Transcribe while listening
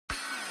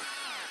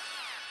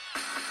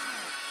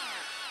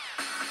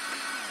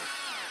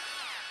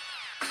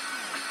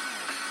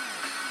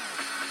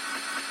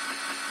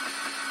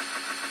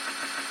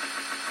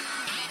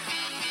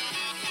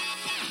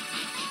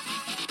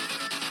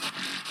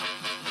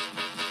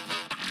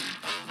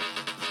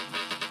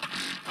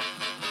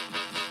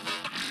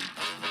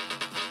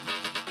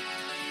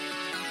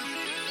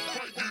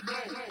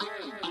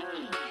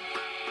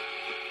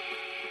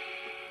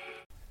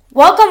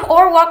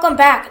Welcome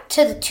back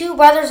to the Two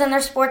Brothers and Their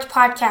Sports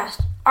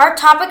podcast. Our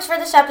topics for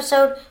this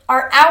episode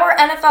are our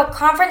NFL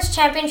Conference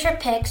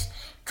Championship picks,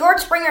 George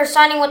Springer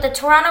signing with the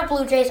Toronto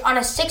Blue Jays on a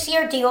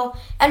 6-year deal,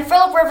 and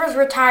Phillip Rivers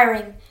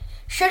retiring.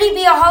 Should he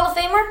be a Hall of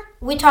Famer?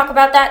 We talk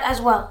about that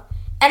as well.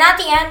 And at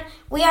the end,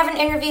 we have an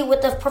interview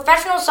with the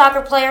professional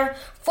soccer player,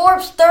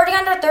 Forbes 30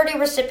 Under 30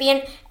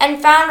 recipient,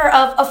 and founder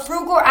of A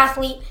Frugal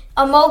Athlete,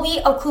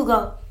 Amobi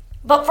Okugo.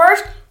 But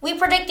first, we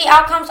predict the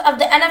outcomes of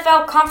the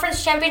NFL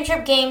Conference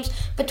Championship games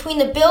between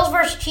the Bills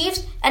vs.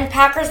 Chiefs and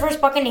Packers vs.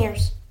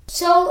 Buccaneers.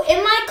 So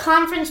in my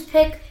conference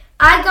pick,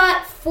 I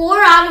got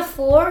 4 out of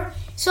 4,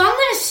 so I'm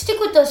going to stick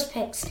with those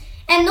picks.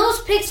 And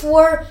those picks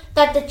were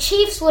that the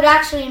Chiefs would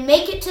actually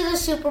make it to the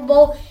Super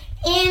Bowl,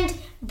 and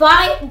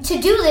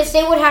to do this,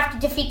 they would have to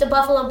defeat the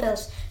Buffalo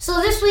Bills.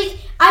 So this week,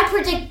 I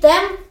predict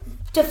them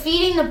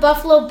defeating the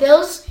Buffalo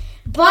Bills,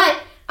 but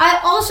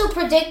I also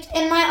predict,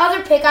 in my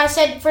other pick, I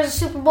said for the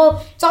Super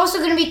Bowl, it's also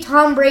going to be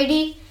Tom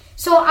Brady.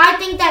 So I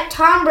think that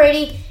Tom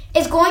Brady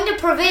is going to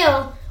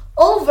prevail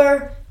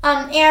over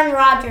Aaron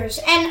Rodgers.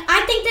 And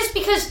I think this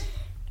because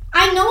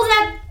I know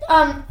that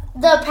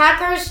the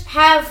Packers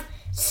have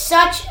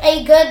such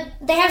a good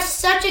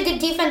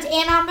defense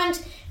and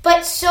offense,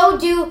 but so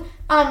do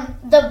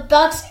the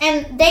Bucs,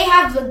 and they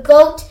have the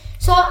GOAT.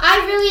 So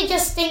I really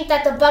just think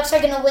that the Bucs are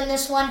going to win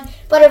this one,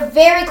 but a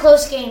very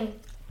close game.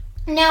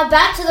 Now,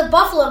 back to the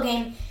Buffalo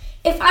game.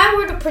 If I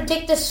were to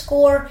predict the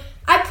score,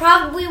 I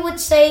probably would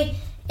say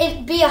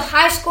it'd be a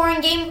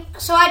high-scoring game.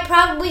 So I'd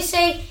probably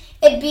say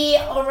it'd be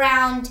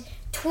around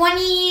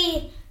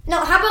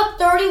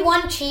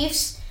 31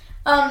 Chiefs,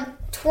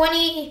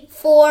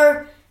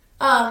 24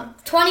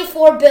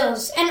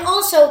 Bills. And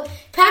also,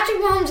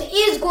 Patrick Mahomes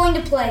is going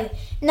to play,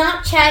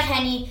 not Chad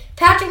Henne.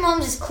 Patrick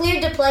Mahomes is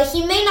cleared to play.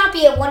 He may not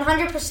be at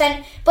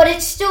 100%, but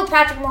it's still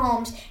Patrick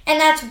Mahomes,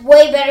 and that's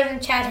way better than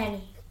Chad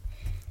Henne.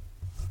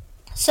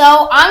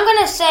 So I'm going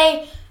to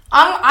say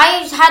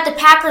I had the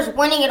Packers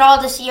winning it all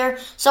this year,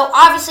 so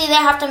obviously they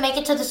have to make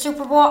it to the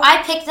Super Bowl.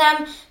 I picked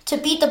them to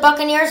beat the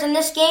Buccaneers in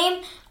this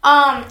game.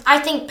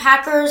 I think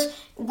Packers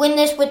win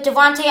this with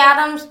Davante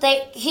Adams.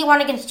 He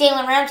won against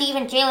Jalen Ramsey.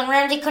 Even Jalen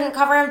Ramsey couldn't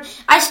cover him.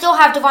 I still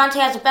have Davante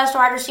as the best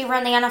wide receiver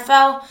in the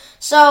NFL.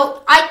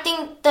 So I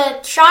think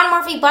the Sean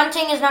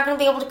Murphy-Bunting is not going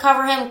to be able to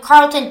cover him.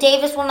 Carlton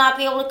Davis will not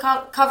be able to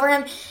cover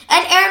him.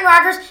 And Aaron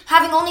Rodgers,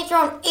 having only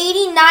thrown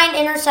 89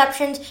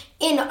 interceptions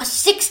in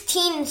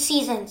 16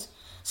 seasons.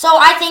 So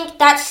I think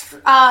that's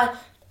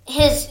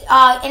his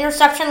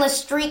interceptionless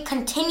streak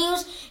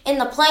continues in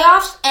the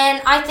playoffs,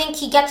 and I think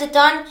he gets it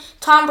done.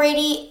 Tom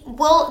Brady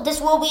both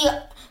games will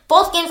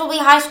be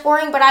high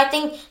scoring, but I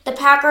think the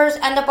Packers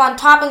end up on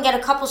top and get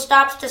a couple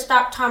stops to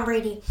stop Tom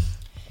Brady.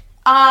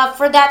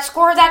 For that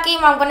score of that game,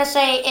 I'm going to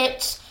say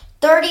it's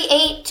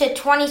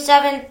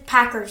 38-27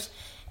 Packers.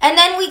 And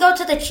then we go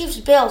to the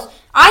Chiefs-Bills.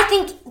 I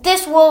think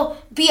this will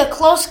be a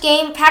close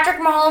game. Patrick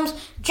Mahomes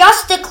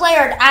just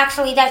declared,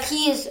 actually, that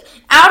he is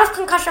out of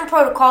concussion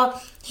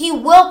protocol. He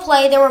will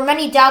play. There were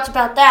many doubts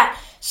about that.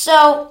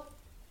 So,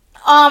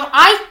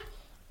 I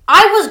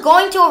was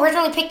going to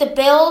originally pick the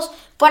Bills,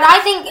 but I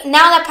think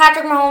now that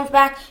Patrick Mahomes is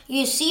back,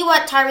 you see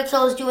what Tyreek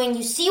Hill is doing.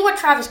 You see what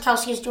Travis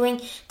Kelce is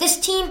doing. This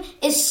team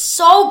is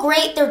so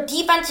great. Their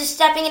defense is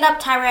stepping it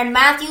up. Tyrann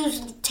Mathieu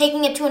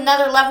taking it to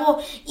another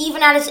level,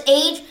 even at his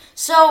age.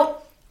 So,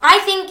 I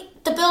think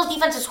the Bills'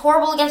 defense is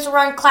horrible against the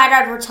run. Clyde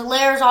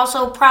Edwards-Helaire is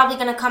also probably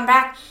going to come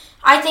back.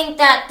 I think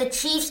that the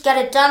Chiefs get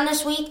it done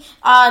this week.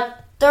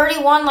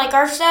 31, like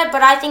Arch said,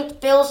 but I think the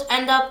Bills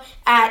end up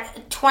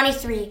at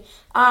 23.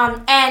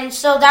 And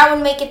so that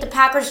would make it the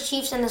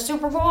Packers-Chiefs in the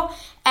Super Bowl.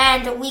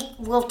 And we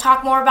will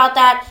talk more about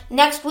that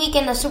next week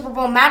in the Super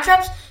Bowl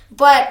matchups.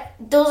 But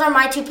those are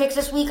my two picks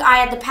this week. I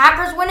had the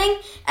Packers winning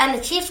and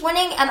the Chiefs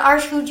winning. And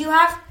Arch, who'd you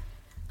have?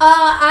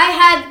 I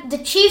had the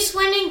Chiefs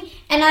winning,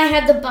 and I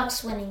had the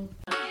Bucs winning.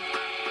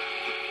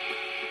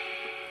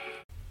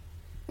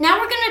 Now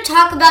we're going to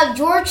talk about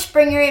George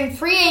Springer in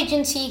free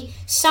agency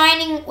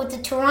signing with the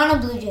Toronto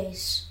Blue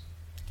Jays.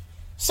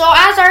 So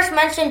as Arch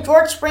mentioned,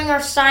 George Springer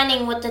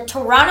signing with the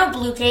Toronto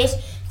Blue Jays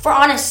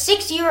on a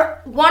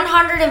 6-year,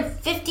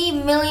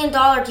 $150 million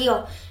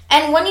deal.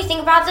 And when you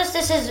think about this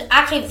is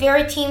actually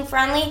very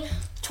team-friendly.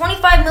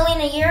 $25 million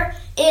a year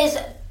is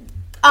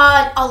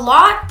a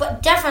lot,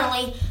 but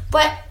definitely.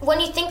 But when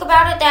you think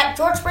about it, that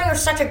George Springer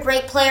is such a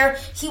great player.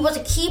 He was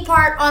a key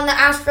part on the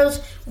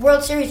Astros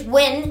World Series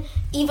win.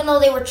 Even though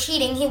they were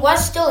cheating, he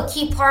was still a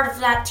key part of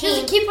that team.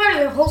 He was a key part of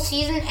their whole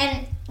season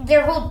and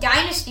their whole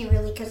dynasty,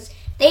 really, because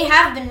they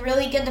have been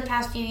really good the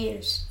past few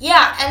years.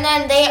 Yeah, and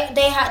then they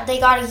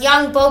got a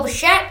young Bo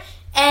Bichette,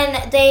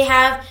 and they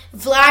have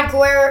Vlad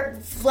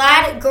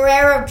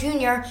Guerrero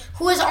Jr.,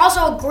 who is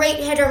also a great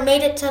hitter,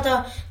 made it to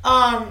the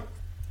home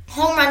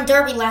run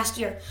derby last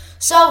year.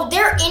 So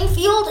their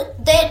infield,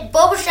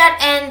 Bo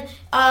Bichette and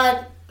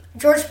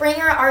George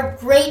Springer are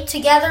great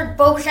together.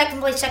 Bo Bichette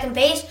can play second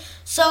base.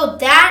 So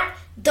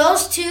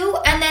those two,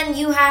 and then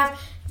you have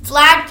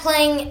Vlad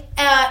playing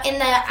in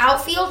the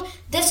outfield.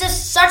 this is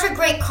such a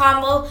great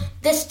combo.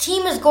 This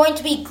team is going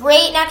to be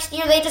great next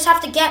year. They just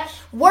have to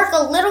work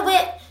a little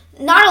bit,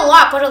 not a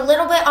lot, but a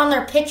little bit on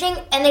their pitching,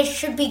 and they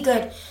should be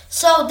good.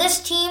 So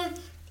this team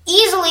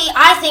easily,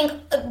 I think,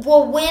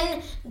 will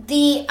win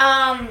the.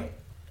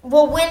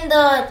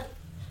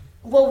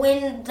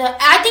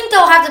 I think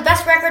they'll have the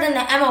best record in the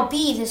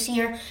MLB this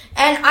year,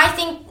 and I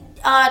think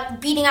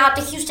beating out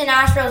the Houston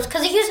Astros,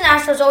 because the Houston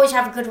Astros always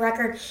have a good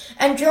record,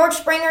 and George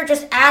Springer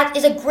is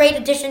a great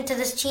addition to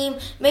this team,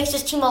 makes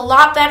this team a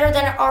lot better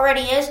than it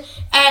already is,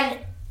 and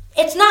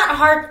it's not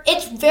hard.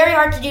 It's very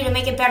hard to do to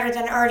make it better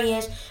than it already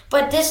is,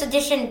 but this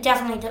addition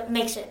definitely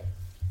makes it.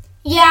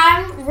 Yeah,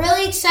 I'm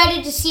really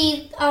excited to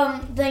see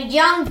the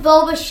young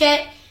Bo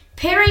Bichette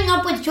pairing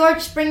up with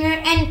George Springer,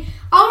 and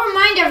I'll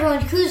remind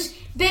everyone who's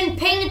been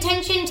paying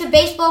attention to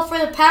baseball for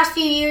the past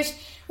few years,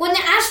 when the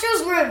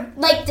Astros were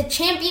like the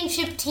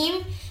championship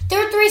team,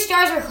 their three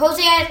stars were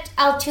Jose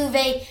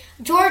Altuve,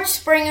 George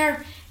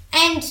Springer,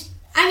 and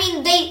I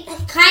mean they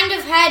kind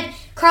of had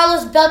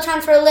Carlos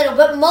Beltran for a little,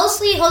 but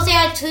mostly Jose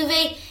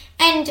Altuve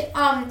and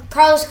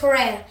Carlos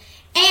Correa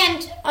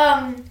and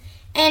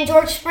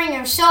George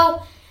Springer.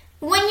 So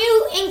when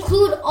you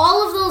include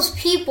all of those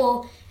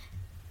people,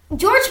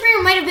 George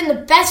Springer might have been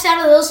the best out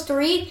of those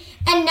three,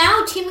 and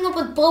now teaming up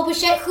with Bo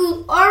Bichette,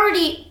 who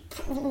already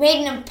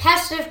made an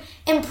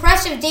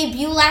impressive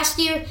debut last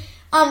year.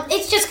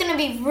 It's just going to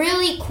be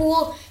really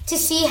cool to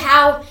see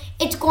how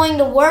it's going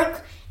to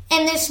work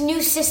in this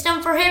new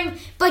system for him.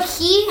 But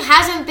he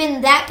hasn't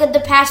been that good the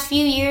past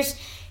few years.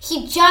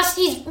 He's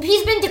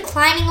been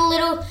declining a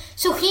little,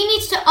 so he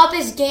needs to up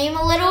his game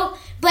a little.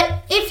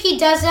 But if he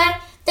does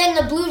that, then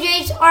the Blue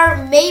Jays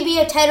are maybe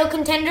a title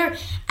contender,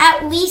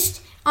 at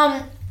least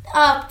a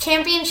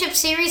championship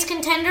series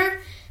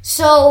contender.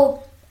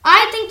 So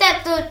I think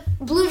that the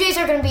Blue Jays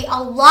are going to be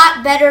a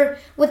lot better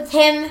with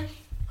him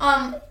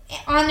on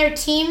their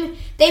team.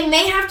 They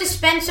may have to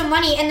spend some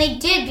money, and they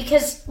did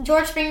because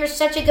George Springer is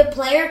such a good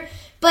player.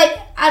 But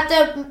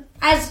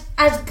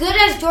as good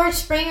as George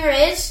Springer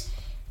is,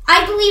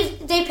 I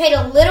believe they paid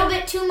a little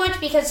bit too much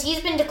because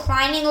he's been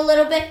declining a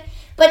little bit.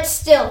 But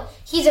still,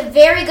 he's a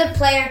very good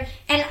player,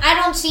 and I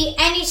don't see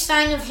any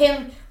sign of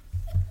him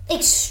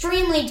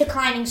extremely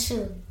declining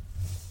soon.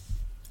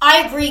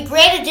 I agree.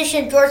 Great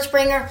addition, George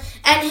Springer,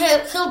 and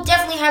he'll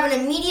definitely have an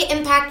immediate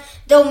impact.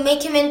 They'll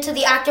make him into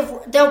the active.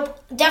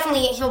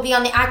 He'll be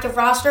on the active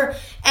roster,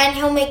 and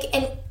he'll make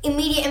an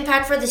immediate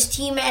impact for this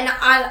team. And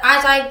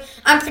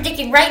I'm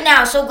predicting right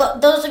now. So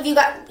those of you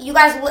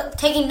guys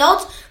taking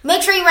notes,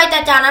 make sure you write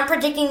that down. I'm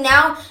predicting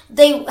now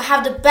they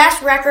have the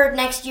best record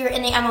next year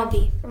in the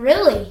MLB.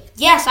 Really?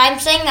 Yes, I'm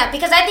saying that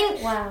because I think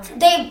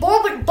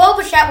Bo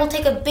Bichette will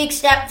take a big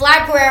step.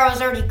 Vlad Guerrero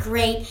is already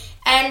great,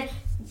 and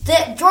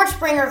George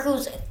Springer,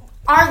 who's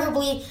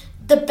arguably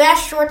the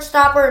best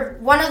shortstop or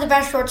one of the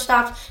best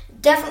shortstops,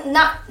 definitely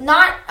not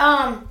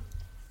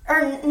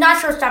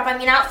shortstop. I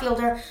mean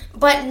outfielder,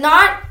 but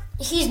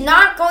he's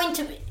not going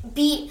to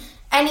beat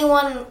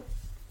anyone.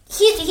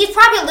 He's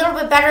probably a little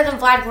bit better than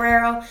Vlad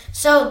Guerrero.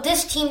 So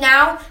this team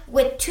now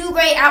with two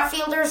great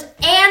outfielders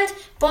and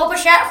Bo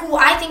Bichette, who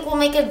I think will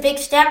make a big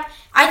step.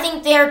 I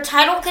think they're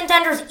title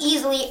contenders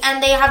easily,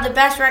 and they have the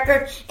best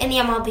record in the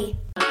MLB.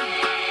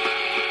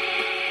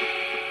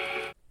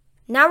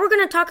 Now we're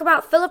going to talk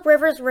about Phillip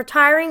Rivers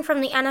retiring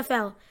from the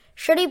NFL.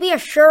 Should he be a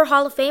sure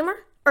Hall of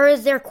Famer, or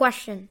is there a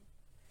question?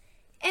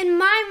 In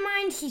my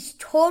mind, he's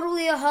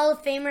totally a Hall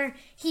of Famer.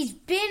 He's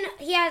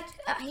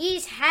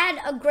had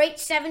a great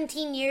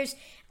 17 years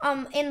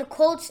in the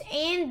Colts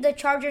and the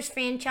Chargers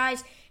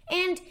franchise,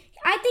 and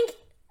I think,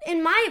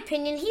 in my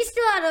opinion, he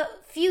still had a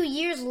few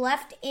years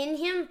left in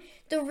him.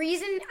 The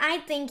reason I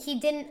think he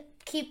didn't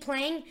keep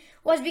playing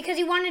was because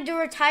he wanted to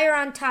retire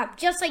on top,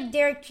 just like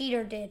Derek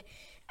Jeter did.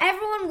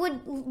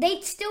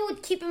 They still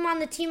would keep him on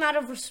the team out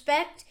of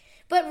respect,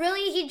 but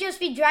really he'd just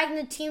be dragging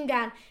the team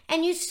down.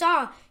 And you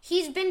saw,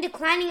 he's been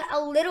declining a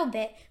little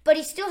bit, but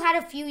he still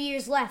had a few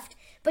years left.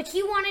 But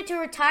he wanted to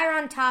retire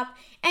on top,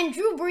 and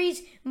Drew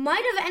Brees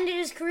might have ended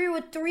his career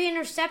with 3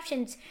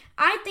 interceptions.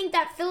 I think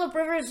that Phillip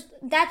Rivers,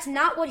 that's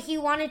not what he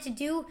wanted to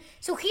do,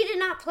 so he did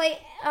not play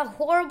a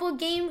horrible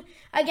game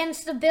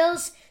against the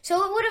Bills,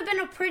 so it would have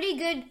been a pretty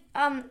good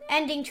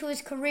ending to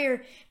his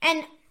career.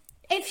 And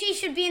if he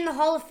should be in the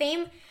Hall of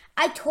Fame,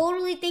 I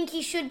totally think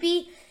he should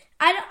be.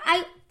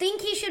 I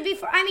think he should be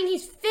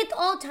he's 5th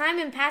all time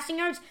in passing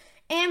yards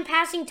and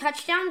passing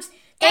touchdowns.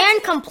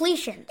 And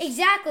completion.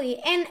 Exactly.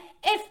 And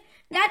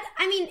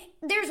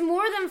there's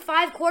more than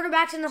 5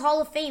 quarterbacks in the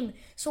Hall of Fame.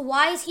 So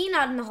why is he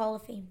not in the Hall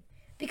of Fame?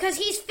 Because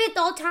he's 5th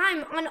all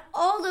time on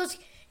all those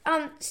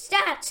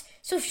stats.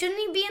 So shouldn't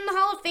he be in the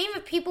Hall of Fame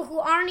if people who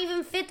aren't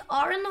even 5th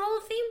are in the Hall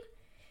of Fame?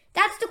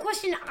 That's the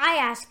question I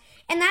ask.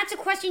 And that's a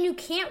question you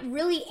can't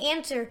really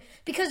answer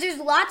because there's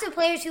lots of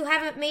players who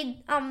haven't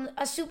made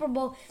a Super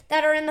Bowl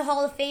that are in the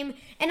Hall of Fame,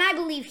 and I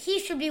believe he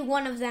should be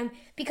one of them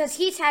because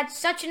he's had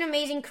such an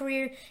amazing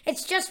career.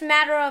 It's just a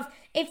matter of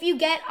if you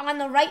get on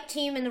the right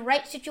team in the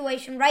right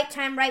situation, right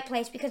time, right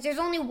place, because there's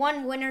only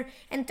one winner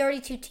and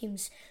 32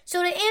 teams.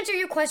 So to answer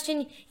your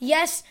question,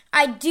 yes,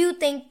 I do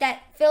think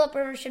that Phillip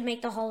Rivers should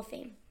make the Hall of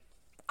Fame.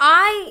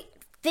 I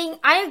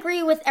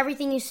agree with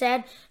everything you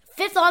said.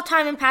 5th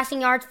all-time in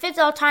passing yards, 5th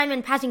all-time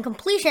in passing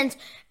completions,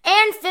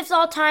 and 5th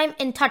all-time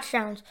in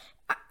touchdowns.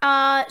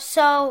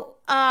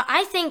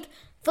 I think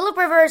Phillip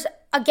Rivers,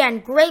 again,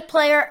 great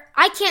player.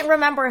 I can't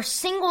remember a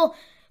single,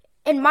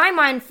 in my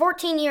mind,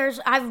 14 years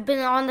I've been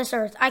on this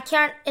earth. I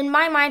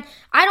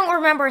don't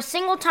remember a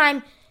single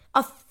time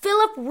a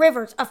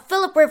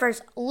Phillip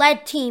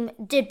Rivers-led team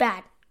did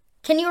bad.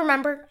 Can you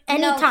remember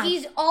any time? No,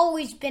 he's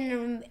always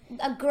been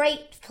a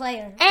great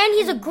player. And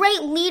he's a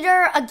great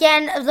leader.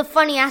 Again, the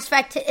funny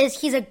aspect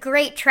is he's a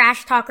great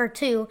trash talker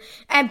too.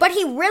 But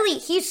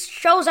he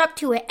shows up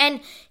to it,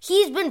 and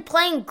he's been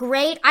playing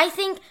great. I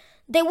think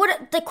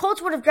the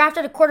Colts would have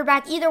drafted a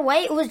quarterback either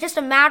way. It was just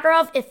a matter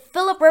of if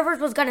Phillip Rivers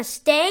was going to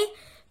stay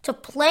to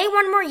play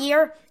one more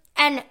year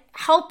and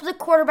help the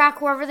quarterback,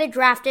 whoever they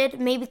drafted,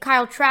 maybe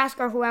Kyle Trask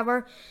or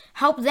whoever,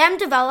 help them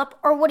develop,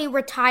 or would he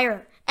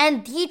retire?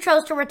 And he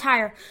chose to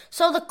retire.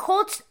 So the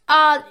Colts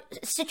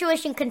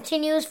situation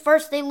continues.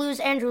 First they lose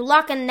Andrew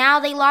Luck, and now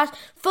they lost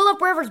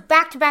Phillip Rivers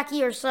back-to-back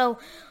years. So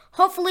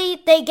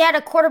hopefully they get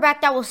a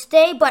quarterback that will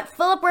stay. But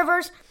Phillip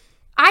Rivers,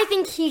 I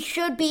think he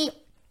should be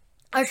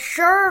a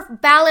sure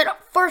ballot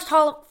first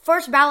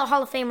ballot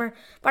Hall of Famer,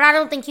 but I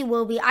don't think he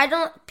will be.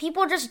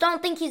 People just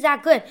don't think he's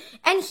that good.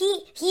 And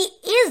he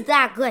is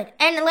that good.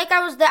 And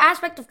the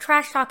aspect of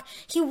trash talk,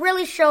 he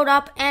really showed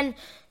up. And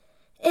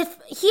if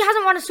he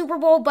hasn't won a Super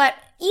Bowl, but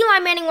Eli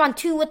Manning won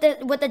 2 with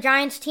the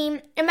Giants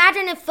team.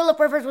 Imagine if Phillip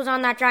Rivers was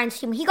on that Giants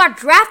team. He got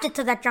drafted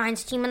to that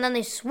Giants team, and then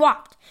they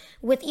swapped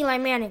with Eli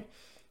Manning.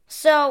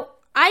 So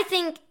I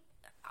think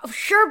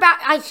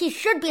he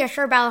should be a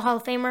sure ballot Hall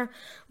of Famer,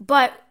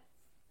 but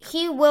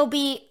he will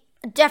be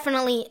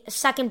definitely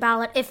second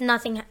ballot if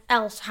nothing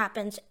else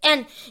happens.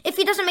 And if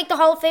he doesn't make the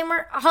Hall of Fame,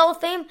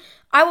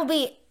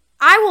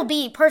 I will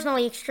be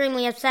personally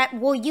extremely upset.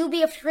 Will you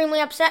be extremely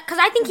upset? Because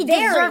I think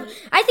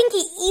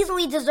he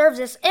easily deserves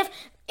this.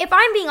 If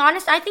I'm being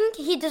honest, I think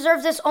he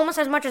deserves this almost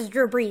as much as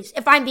Drew Brees,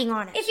 if I'm being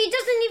honest. If he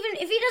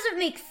doesn't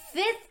make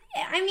 5th,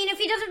 if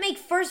he doesn't make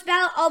first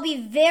ballot, I'll be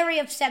very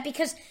upset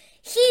because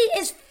he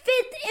is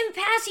 5th in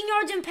passing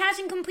yards and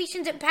passing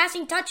completions and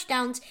passing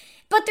touchdowns,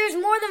 but there's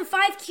more than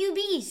 5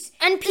 QBs.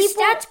 And the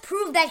stats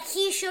prove that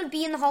he should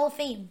be in the Hall of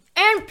Fame.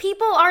 And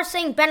people are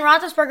saying Ben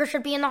Roethlisberger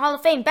should be in the Hall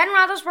of Fame. Ben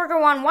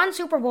Roethlisberger won 1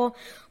 Super Bowl,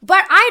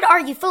 but I'd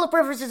argue Phillip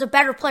Rivers is a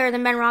better player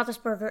than Ben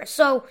Roethlisberger.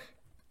 So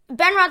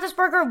Ben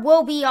Roethlisberger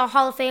will be a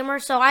Hall of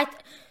Famer. So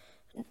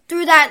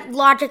through that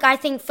logic, I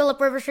think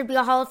Phillip Rivers should be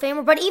a Hall of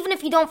Famer. But even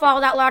if you don't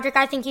follow that logic,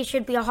 I think he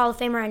should be a Hall of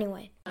Famer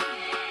anyway.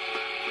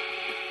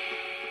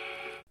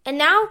 And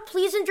now,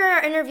 please enjoy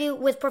our interview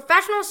with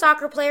professional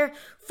soccer player,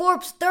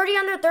 Forbes 30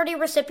 Under 30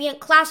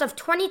 recipient, class of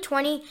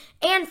 2020,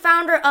 and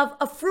founder of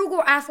A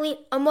Frugal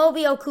Athlete,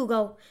 Amobi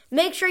Okugo.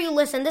 Make sure you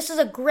listen. This is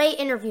a great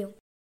interview.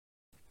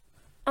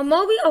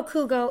 Amobi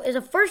Okugo is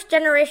a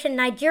first-generation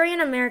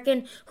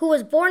Nigerian-American who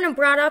was born and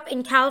brought up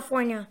in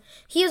California.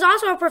 He is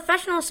also a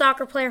professional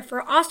soccer player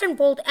for Austin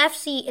Bold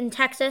FC in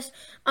Texas,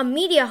 a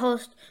media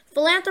host,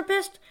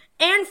 philanthropist,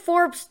 and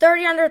Forbes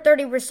 30 Under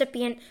 30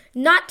 recipient,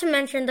 not to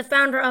mention the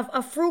founder of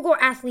A Frugal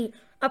Athlete,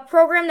 a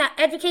program that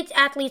educates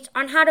athletes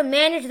on how to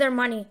manage their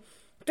money.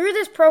 Through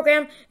this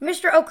program,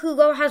 Mr.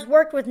 Okugo has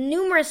worked with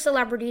numerous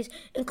celebrities,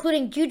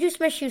 including Juju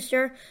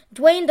Smith-Schuster,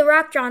 Dwayne "The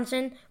Rock"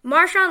 Johnson,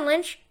 Marshawn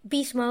Lynch,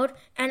 Beast Mode,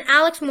 and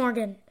Alex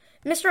Morgan.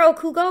 Mr.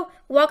 Okugo,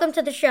 welcome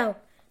to the show.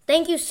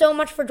 Thank you so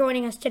much for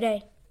joining us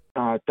today.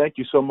 Thank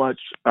you so much.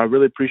 I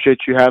really appreciate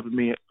you having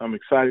me. I'm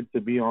excited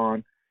to be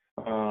on.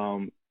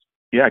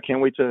 I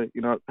can't wait to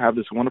have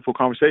this wonderful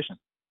conversation.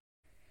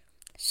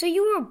 So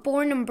you were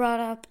born and brought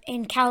up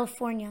in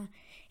California.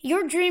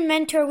 Your dream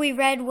mentor, we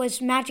read,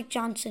 was Magic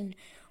Johnson.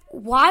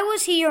 Why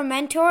was he your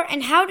mentor,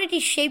 and how did he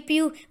shape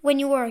you when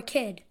you were a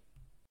kid?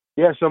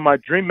 Yeah, so my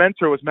dream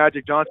mentor was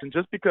Magic Johnson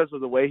just because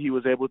of the way he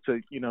was able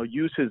to,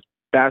 use his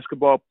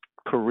basketball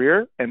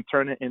career and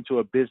turn it into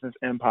a business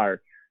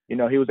empire. He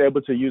was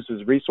able to use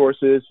his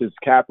resources, his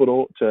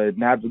capital to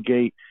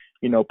navigate,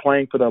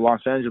 playing for the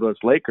Los Angeles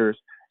Lakers.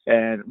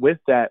 And with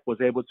that,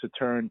 was able to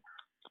turn,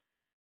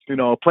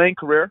 a playing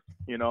career.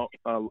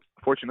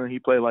 Fortunately, he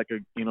played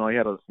he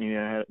had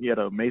an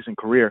amazing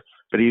career,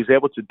 but he was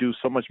able to do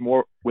so much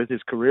more with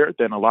his career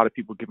than a lot of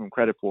people give him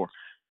credit for.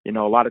 A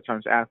lot of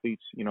times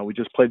athletes, we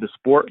just played the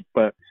sport,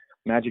 but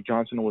Magic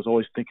Johnson was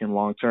always thinking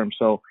long term.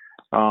 So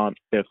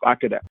if I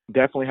could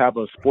definitely have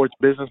a sports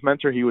business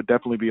mentor, he would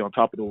definitely be on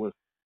top of the list.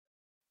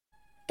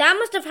 That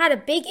must have had a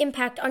big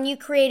impact on you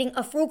creating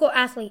A Frugal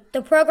Athlete,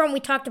 the program we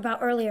talked about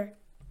earlier.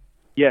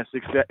 Yes,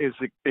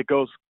 it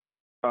goes.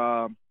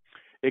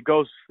 it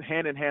goes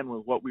hand in hand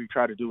with what we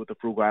try to do with the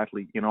Frugal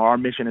Athlete. Our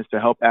mission is to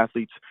help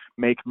athletes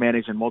make,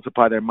 manage, and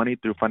multiply their money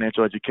through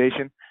financial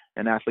education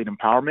and athlete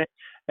empowerment.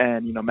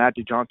 And,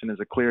 Magic Johnson is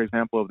a clear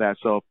example of that.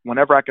 So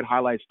whenever I can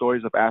highlight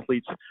stories of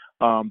athletes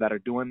that are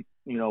doing,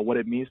 what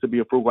it means to be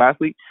a frugal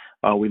athlete,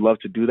 we love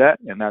to do that.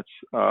 And that's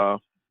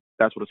what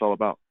it's all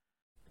about.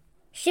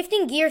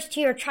 Shifting gears to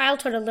your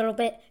childhood a little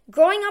bit,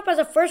 growing up as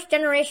a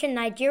first-generation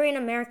Nigerian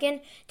American,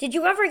 did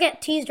you ever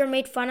get teased or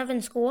made fun of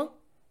in school?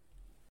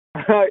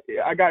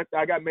 I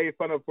got made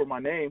fun of for my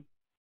name.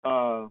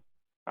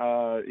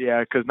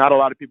 Because not a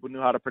lot of people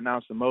knew how to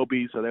pronounce the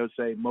Moby, so they would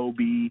say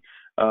Moby,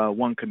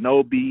 one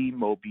Kenobi,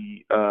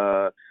 Moby,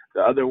 the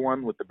other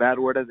one with the bad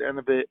word at the end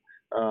of it.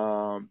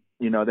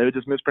 They would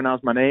just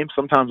mispronounce my name,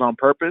 sometimes on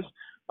purpose.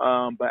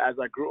 But as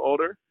I grew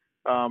older,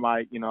 I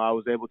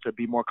was able to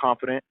be more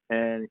confident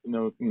and,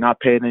 not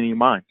pay it any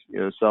mind.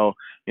 So,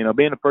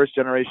 being a first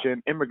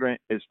generation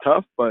immigrant is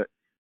tough, but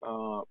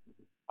I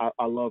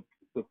love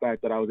the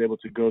fact that I was able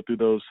to go through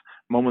those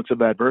moments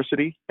of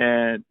adversity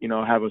and,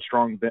 have a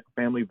strong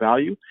family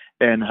value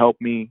and help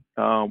me,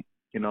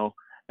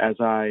 as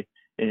I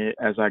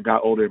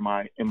got older in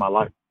my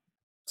life.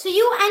 So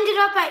you ended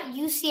up at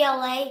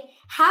UCLA.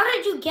 How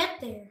did you get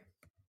there?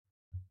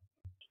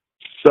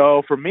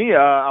 So for me,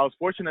 I was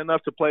fortunate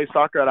enough to play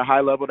soccer at a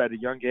high level at a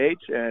young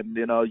age, and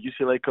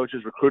UCLA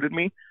coaches recruited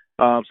me.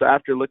 So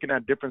after looking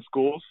at different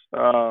schools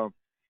to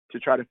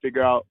try to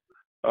figure out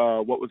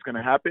what was going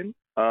to happen,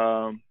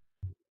 UCLA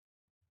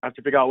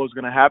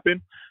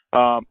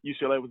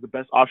was the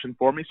best option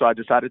for me. So I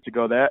decided to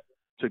go there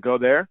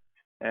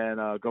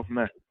and go from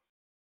there.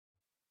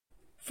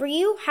 For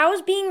you, how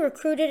is being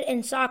recruited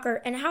in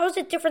soccer, and how is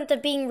it different than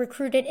being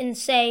recruited in,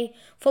 say,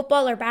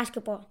 football or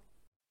basketball?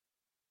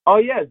 Oh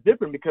yeah, it's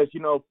different because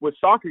with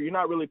soccer you're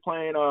not really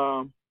playing.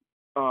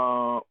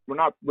 We're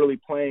not really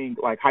playing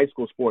like high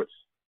school sports.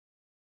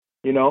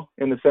 In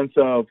the sense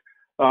of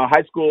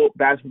high school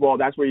basketball,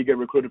 that's where you get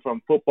recruited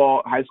from.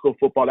 Football, high school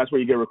football, that's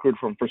where you get recruited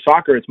from. For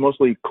soccer, it's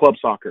mostly club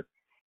soccer.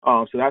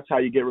 So that's how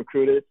you get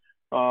recruited.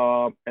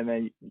 And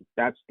then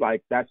that's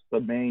the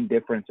main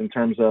difference in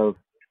terms of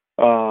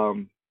how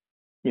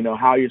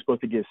you're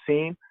supposed to get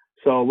seen.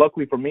 So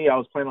luckily for me, I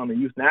was playing on the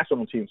youth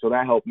national team, so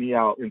that helped me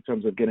out in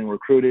terms of getting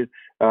recruited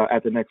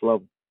at the next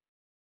level.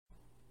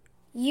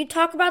 You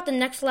talk about the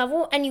next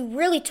level, and you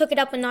really took it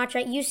up a notch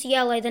at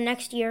UCLA the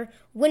next year,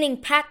 winning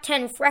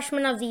Pac-10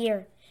 Freshman of the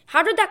Year.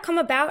 How did that come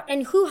about,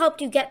 and who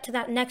helped you get to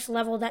that next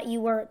level that you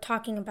were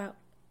talking about?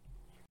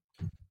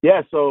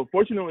 Yeah, so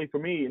fortunately for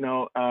me,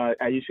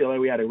 at UCLA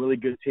we had a really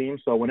good team.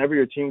 So whenever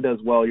your team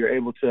does well, you're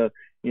able to,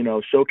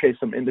 showcase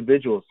some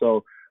individuals.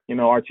 So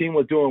our team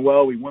was doing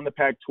well. We won the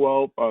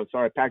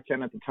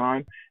Pac-10 at the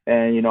time,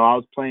 and I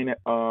was playing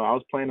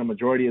a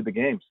majority of the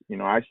games.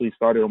 I actually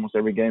started almost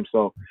every game.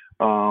 So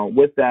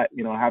with that,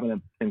 having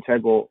an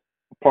integral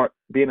part,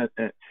 being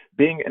an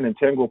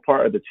integral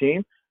part of the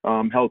team,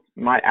 helped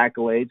my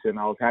accolades, and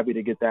I was happy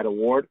to get that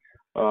award.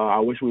 I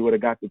wish we would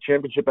have got the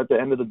championship at the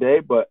end of the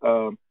day, but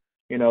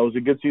it was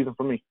a good season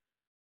for me.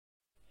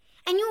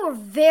 And you were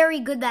very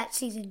good that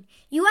season.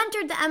 You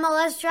entered the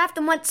MLS draft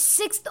and went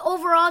 6th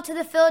overall to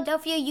the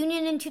Philadelphia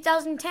Union in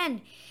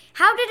 2010.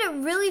 How did it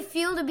really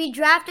feel to be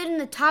drafted in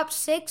the top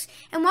 6,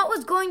 and what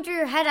was going through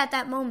your head at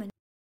that moment?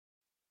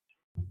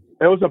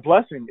 It was a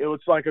blessing. It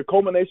was like a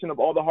culmination of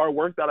all the hard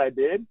work that I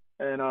did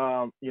and,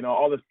 all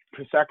the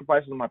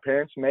sacrifices my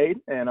parents made.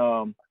 And,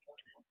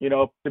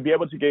 to be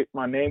able to get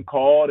my name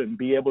called and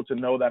be able to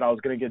know that I was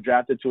going to get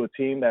drafted to a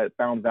team that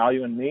found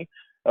value in me,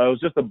 it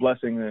was just a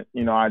blessing that,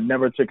 I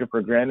never took it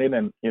for granted.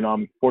 And,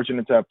 I'm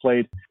fortunate to have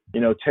played,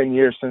 10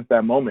 years since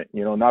that moment.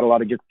 Not a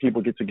lot of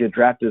people get to get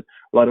drafted,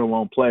 let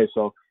alone play.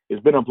 So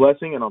it's been a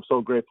blessing, and I'm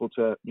so grateful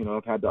to,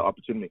 have had the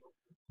opportunity.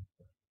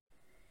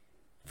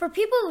 For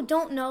people who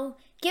don't know,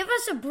 give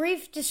us a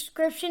brief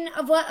description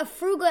of what a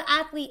frugal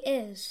athlete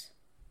is.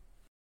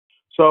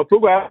 So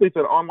Frugal Athlete is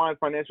an online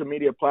financial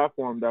media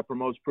platform that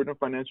promotes prudent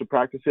financial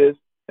practices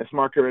and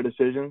smart career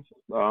decisions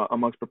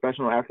amongst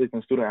professional athletes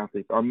and student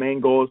athletes. Our main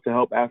goal is to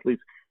help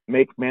athletes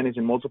make, manage,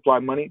 and multiply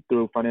money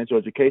through financial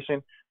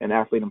education and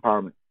athlete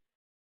empowerment.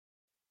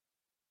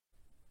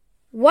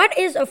 What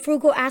is a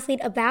frugal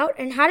athlete about,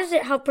 and how does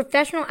it help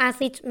professional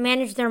athletes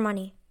manage their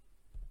money?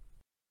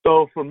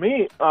 So for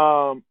me,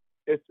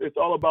 it's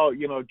all about,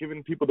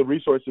 giving people the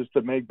resources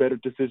to make better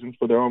decisions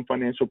for their own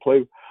financial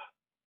playbooks.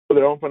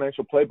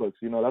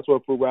 That's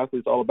what Frugal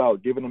Athlete is all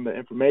about, giving them the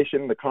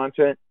information, the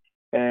content,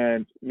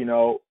 and,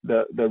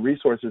 the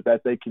resources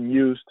that they can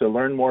use to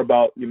learn more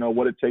about,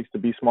 what it takes to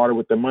be smarter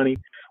with their money,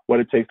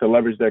 what it takes to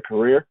leverage their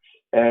career.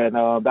 And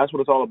that's what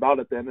it's all about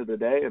at the end of the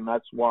day. And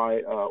that's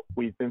why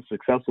we've been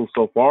successful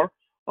so far.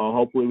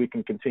 Hopefully we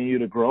can continue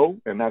to grow.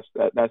 And that's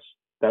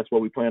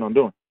what we plan on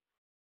doing.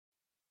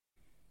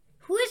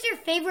 Who is your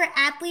favorite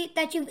athlete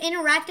that you've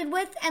interacted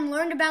with and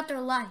learned about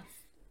their life?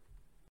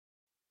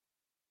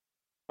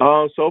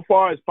 So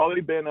far, it's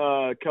probably been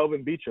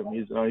Kelvin Beachum.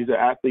 He's an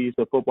athlete. He's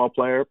a football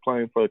player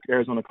playing for the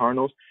Arizona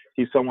Cardinals.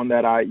 He's someone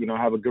that I,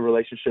 have a good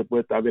relationship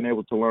with. I've been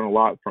able to learn a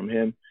lot from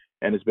him,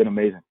 and it's been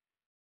amazing.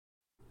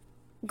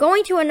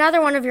 Going to another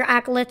one of your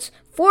accolades,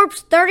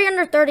 Forbes 30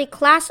 Under 30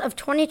 Class of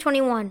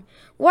 2021.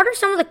 What are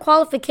some of the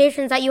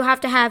qualifications that you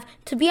have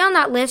to be on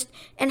that list,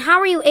 and how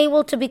are you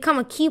able to become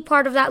a key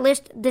part of that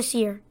list this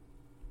year?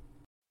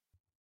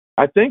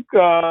 I think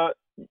the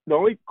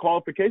only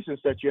qualifications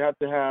that you have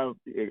to have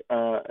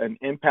an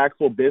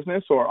impactful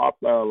business or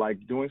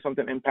like doing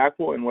something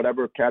impactful in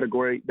whatever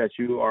category that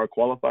you are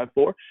qualified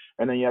for,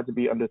 and then you have to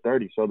be under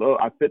 30. So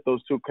I fit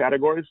those two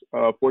categories,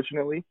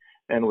 fortunately,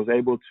 and was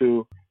able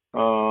to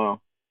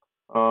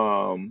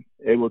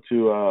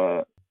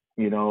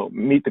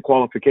meet the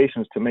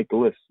qualifications to make the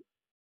list.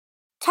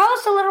 Tell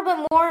us a little bit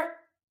more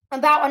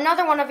about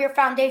another one of your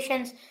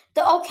foundations,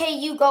 the OK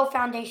You Go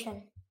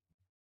Foundation.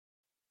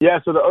 Yeah,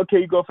 so the OK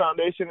You Go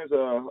Foundation is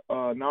a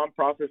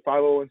nonprofit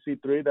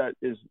 501c3 that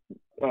is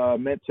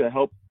meant to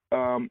help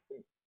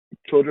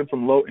children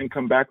from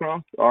low-income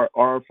backgrounds.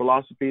 Our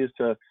philosophy is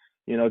to,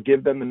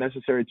 give them the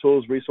necessary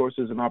tools,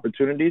 resources, and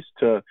opportunities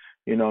to,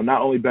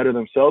 not only better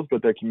themselves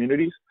but their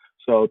communities.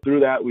 So through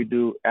that, we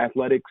do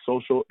athletic,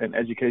 social, and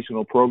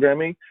educational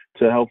programming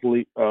to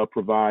hopefully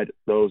provide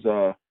those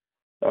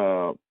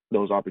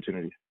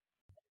opportunities.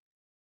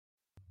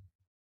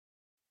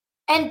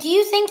 And do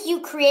you think you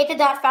created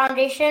that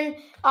foundation?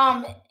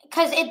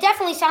 Because it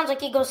definitely sounds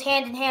like it goes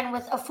hand in hand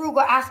with a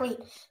frugal athlete.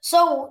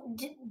 So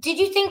did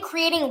you think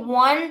creating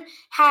one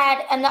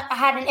had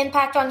an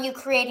impact on you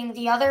creating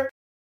the other?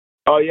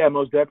 Oh, yeah,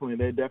 most definitely.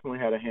 They definitely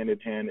had a hand in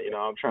hand.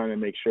 I'm trying to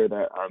make sure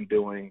that I'm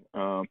doing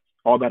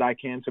all that I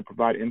can to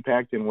provide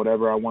impact in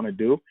whatever I want to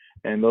do.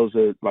 And those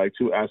are like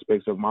two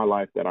aspects of my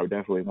life that I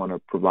definitely want to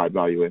provide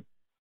value in.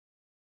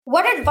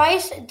 What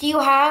advice do you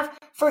have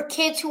for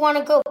kids who want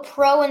to go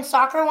pro in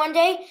soccer one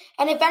day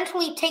and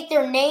eventually take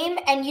their name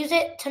and use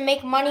it to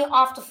make money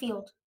off the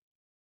field?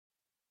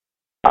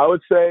 I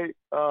would say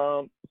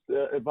the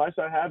advice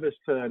I have is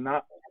to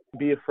not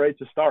be afraid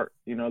to start.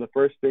 The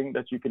first thing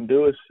that you can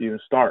do is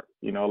start.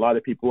 A lot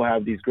of people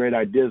have these great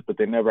ideas, but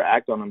they never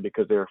act on them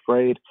because they're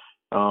afraid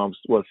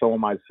what someone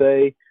might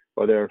say,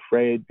 or they're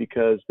afraid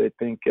because they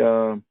think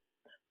it's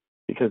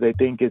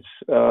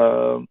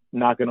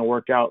not going to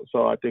work out.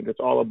 So I think it's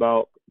all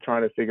about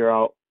trying to figure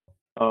out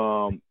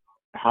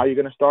how you're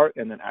going to start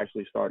and then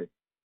actually starting.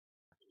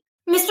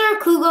 Mr.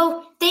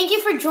 Okugo, thank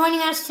you for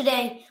joining us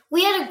today.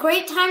 We had a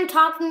great time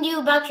talking to you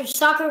about your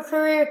soccer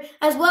career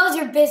as well as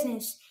your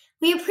business.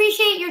 We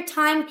appreciate your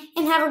time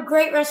and have a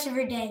great rest of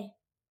your day.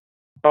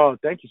 Oh,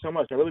 thank you so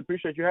much. I really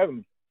appreciate you having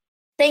me.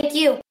 Thank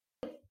you.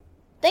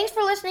 Thanks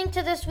for listening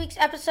to this week's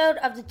episode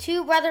of the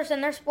Two Brothers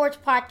and Their Sports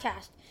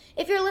podcast.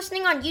 If you're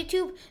listening on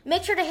YouTube,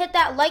 make sure to hit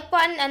that like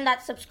button and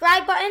that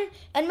subscribe button,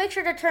 and make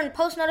sure to turn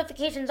post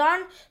notifications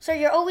on so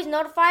you're always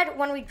notified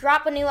when we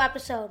drop a new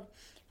episode.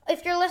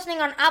 If you're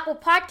listening on Apple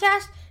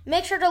Podcasts,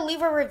 make sure to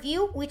leave a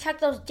review. We check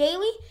those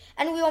daily,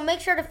 and we will make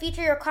sure to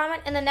feature your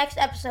comment in the next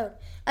episode.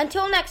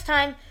 Until next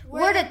time,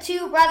 we're the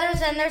Two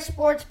Brothers and Their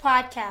Sports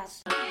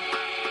podcast.